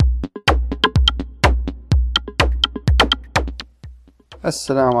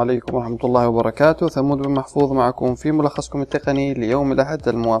السلام عليكم ورحمة الله وبركاته. ثمود بن محفوظ معكم في ملخصكم التقني ليوم الأحد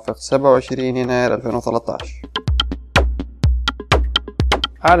الموافق 27 يناير 2013.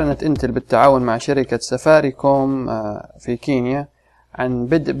 أعلنت انتل بالتعاون مع شركة سفاريكوم في كينيا عن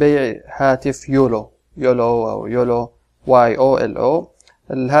بدء بيع هاتف يولو أو يولو YOLO.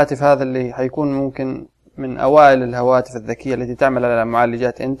 الهاتف هذا اللي حيكون ممكن من أوائل الهواتف الذكية التي تعمل على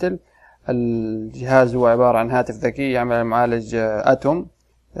معالجات انتل. الجهاز هو عبارة عن هاتف ذكي يعمل على معالج أتوم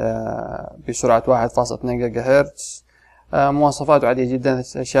بسرعة 1.2 جيجا هرتز. مواصفاته عادية جدا،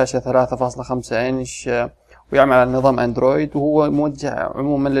 شاشة 3.5 إنش، ويعمل على نظام أندرويد، وهو موجه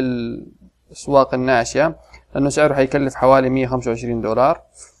عموما للأسواق الناشئة لأنه سعره حيكلف حوالي $125.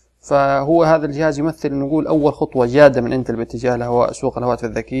 فهو هذا الجهاز يمثل نقول أول خطوة جادة من انتل باتجاه سوق الهواتف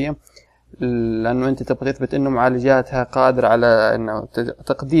الذكية، لأنه أنت تبغى تثبت أنه معالجاتها قادرة على أنه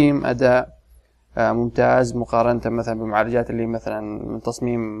تقديم أداء ممتاز مقارنة مثلا بمعالجات اللي مثلا من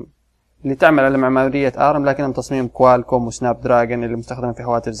تصميم اللي تعمل على معمارية ARM لكن من تصميم كوالكوم وسناب دراجون اللي مستخدمة في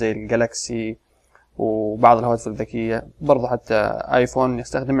هواتف زي الجالاكسي وبعض الهواتف الذكية. برضو حتى آيفون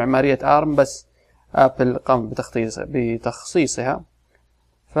يستخدم معمارية ARM، بس آبل قام بتخصيصها.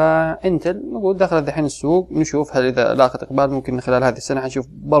 فانتل نقول دخلت الحين السوق، نشوف هل إذا لاقت إقبال. ممكن من خلال هذه السنة حنشوف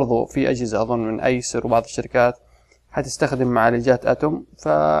برضو في أجهزة أظن من أيسر وبعض الشركات حتستخدم معالجات أتوم.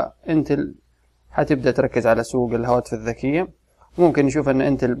 فانتل حتبدأ تركز على سوق الهواتف الذكية. ممكن نشوف أن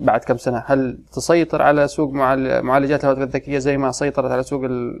انتل بعد كم سنة هل تسيطر على سوق معالجات الهواتف الذكية زي ما سيطرت على سوق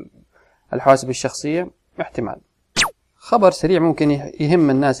الحواسب الشخصية. احتمال. خبر سريع ممكن يهم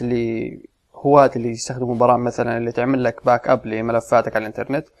الناس اللي يستخدموا برامج مثلا اللي تعمل لك باك اب لملفاتك على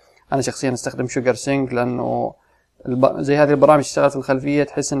الانترنت. انا شخصيا استخدم شوجر سينك لانه زي هذه البرامج تشتغل في الخلفية،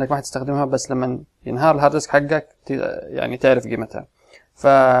 تحس انك ما حتستخدمها بس لما ينهار الهارد ديسك حقك يعني تعرف قيمتها.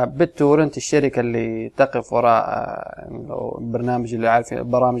 فبالتورنت الشركة اللي تقف وراء البرنامج اللي عارف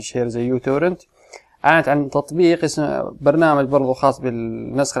برامج شير زي يوتورنت اعلنت عن تطبيق اسمه برنامج برضو خاص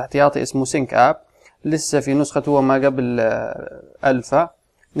بالنسخ الاحتياطي اسمه سينك اب. لسه في نسخة هو ما قبل الفا،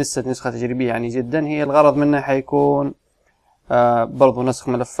 لسه نسخة تجريبية يعني جدا. هي الغرض منها حيكون برضو نسخ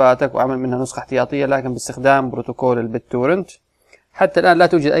ملفاتك وعمل منها نسخة احتياطية لكن باستخدام بروتوكول البتورنت. حتى الآن لا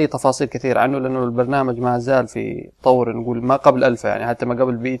توجد أي تفاصيل كثير عنه لأنه البرنامج ما زال في طور نقول ما قبل الفا، يعني حتى ما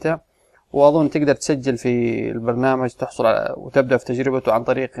قبل بيتا. وأظن تقدر تسجل في البرنامج تحصل على وتبدأ في تجربته عن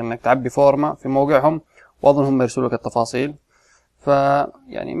طريق أنك تعبي فورمة في موقعهم، وأظن هم يرسلوا لك التفاصيل.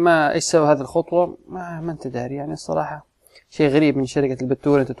 فيعني ما إيش سوى هذه الخطوة ما أنت داري. يعني الصراحة شيء غريب من شركة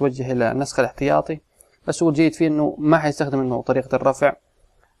البتورنت تتوجه إلى النسخ الاحتياطي، بس هو الجيد فيه أنه ما حيستخدم أنه طريقة الرفع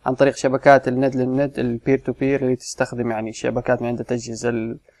عن طريق شبكات الند للند البير تو بير اللي تستخدم يعني شبكات من عند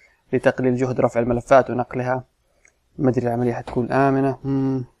الأجهزة لتقليل جهد رفع الملفات ونقلها. ما أدري العملية حتكون آمنة.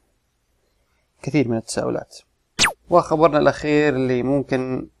 كثير من التساؤلات. وخبرنا الأخير اللي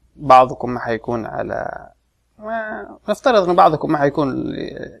ممكن بعضكم ما حيكون نفترض أن بعضكم ما حيكون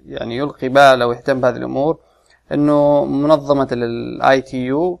يعني يلقي باله ويهتم بهذه الأمور، أنه منظمة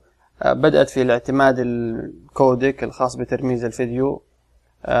ITU بدأت في الاعتماد الكوديك الخاص بترميز الفيديو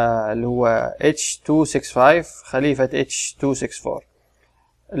اللي هو H.265 خليفة H.264.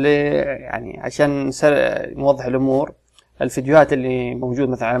 يعني عشان نوضح الأمور، الفيديوهات اللي موجود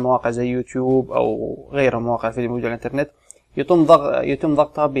مثلا على مواقع زي يوتيوب أو غيرها مواقع الفيديو موجودة على الإنترنت يتم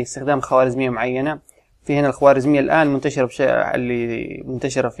ضغطها باستخدام خوارزمية معينة. في هنا الخوارزمية الآن اللي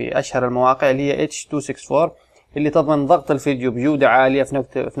منتشرة في أشهر المواقع اللي هي H.264 اللي تضمن ضغط الفيديو بجودة عالية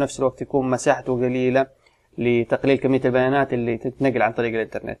في نفس الوقت يكون مساحته قليلة لتقليل كمية البيانات اللي تتنقل عن طريق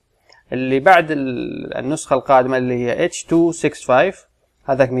الإنترنت. اللي بعد النسخة القادمة اللي هي H.265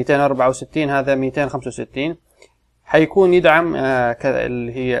 هذاك 264 هذا 265 حيكون يدعم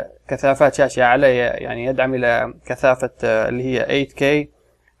اللي هي كثافات شاشة أعلى، يعني يدعم إلى كثافة اللي هي 8K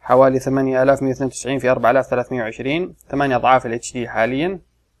حوالي 8192 في 4320 8 أضعاف ال HD حاليا.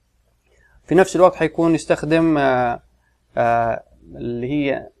 في نفس الوقت حيكون يستخدم اللي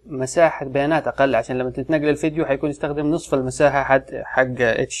هي مساحة بيانات أقل عشان لما تتنقل الفيديو حيكون يستخدم نصف المساحة حق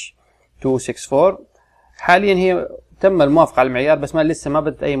H.264. حاليا هي تم الموافقة على المعيار بس لسه ما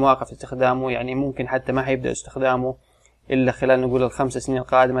بدأت أي مواقف استخدامه، يعني ممكن حتى ما حيبدأ استخدامه إلا خلال نقول ال5 سنين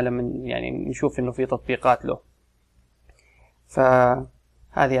القادمة لما يعني نشوف إنه في تطبيقات له. فهذه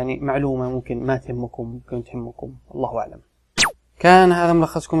يعني معلومة ممكن ما تهمكم، ممكن تهمكم، الله أعلم. كان هذا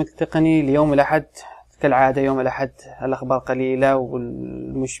ملخصكم التقني ليوم الأحد. كالعادة يوم الأحد الأخبار قليلة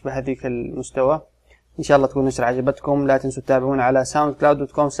والمش بهذيك المستوى. إن شاء الله تكون النشرة عجبتكم. لا تنسوا تتابعونا على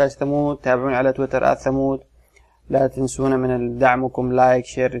soundcloud.com/ثمود، تابعونا على تويتر @ثمود. لا تنسونا من دعمكم، لايك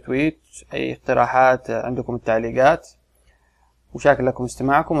شير ريتويت، أي اقتراحات عندكم التعليقات. وشاكر لكم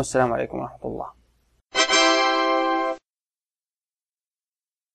استماعكم والسلام عليكم ورحمة الله.